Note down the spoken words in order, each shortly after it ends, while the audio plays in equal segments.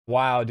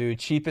Wow, dude.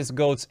 Cheapest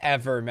goats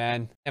ever,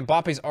 man.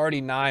 Mbappe's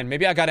already 9.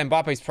 Maybe I got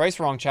Mbappe's price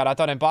wrong, chat. I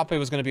thought Mbappe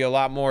was going to be a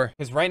lot more.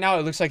 Because right now,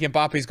 it looks like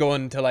Mbappe's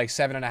going to like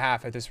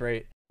 7.5 at this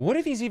rate. What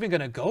if he's even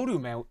going to go to,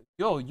 man?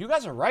 Yo, you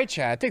guys are right,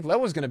 chat. I think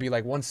Lewa's going to be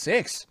like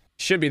 1.6.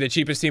 Should be the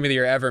cheapest team of the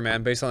year ever,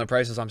 man. Based on the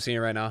prices I'm seeing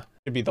right now.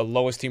 Should be the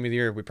lowest team of the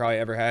year we probably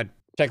ever had.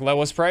 Check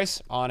Lewa's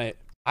price on it.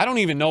 I don't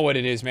even know what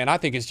it is, man. I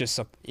think it's just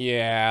a...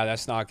 Yeah,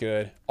 that's not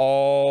good.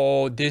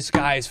 Oh, this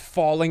guy is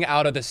falling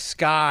out of the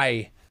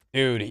sky.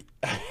 Dude.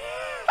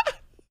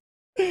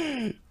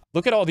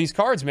 Look at all these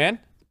cards, man.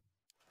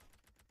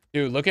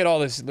 Dude, look at all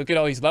this. Look at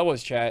all these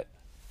levels, chat.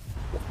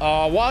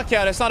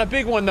 Wildcat. It's not a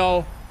big one,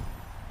 though.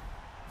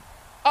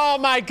 Oh,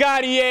 my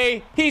God,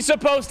 EA. He's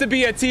supposed to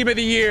be a team of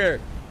the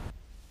year.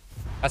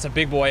 That's a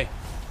big boy.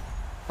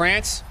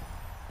 France.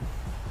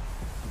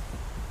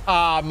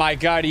 Oh, my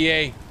God,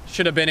 EA.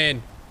 Should have been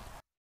in.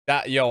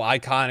 That, yo,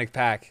 iconic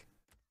pack.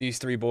 These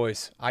three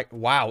boys.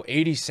 Wow,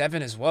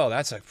 87 as well.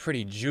 That's a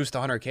pretty juiced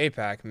 100K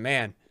pack.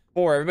 Man.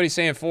 4. Everybody's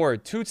saying 4.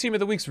 2 team of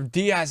the weeks for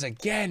Diaz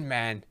again,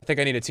 man. I think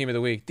I need a team of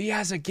the week.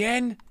 Diaz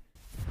again?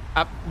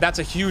 That's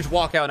a huge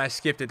walkout, and I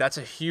skipped it. That's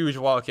a huge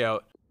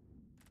walkout.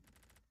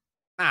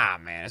 Ah,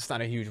 man. It's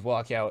not a huge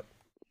walkout.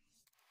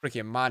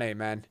 Freaking Mane,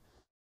 man.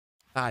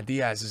 Ah,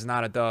 Diaz is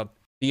not a dub.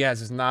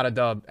 Diaz is not a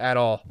dub at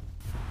all.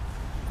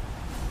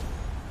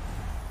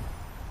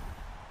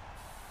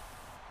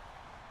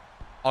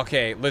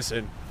 Okay,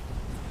 listen.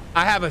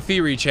 I have a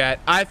theory, chat.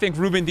 I think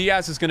Ruben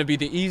Diaz is going to be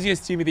the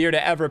easiest team of the year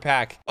to ever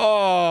pack.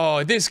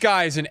 Oh, this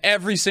guy is in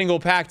every single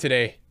pack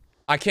today.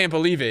 I can't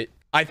believe it.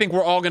 I think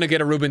we're all going to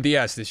get a Ruben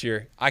Diaz this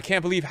year. I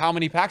can't believe how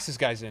many packs this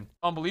guy's in.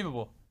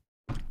 Unbelievable.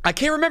 I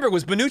can't remember.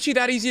 Was Bonucci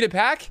that easy to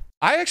pack?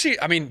 I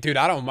mean, dude,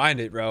 I don't mind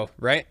it, bro.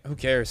 Right? Who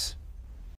cares?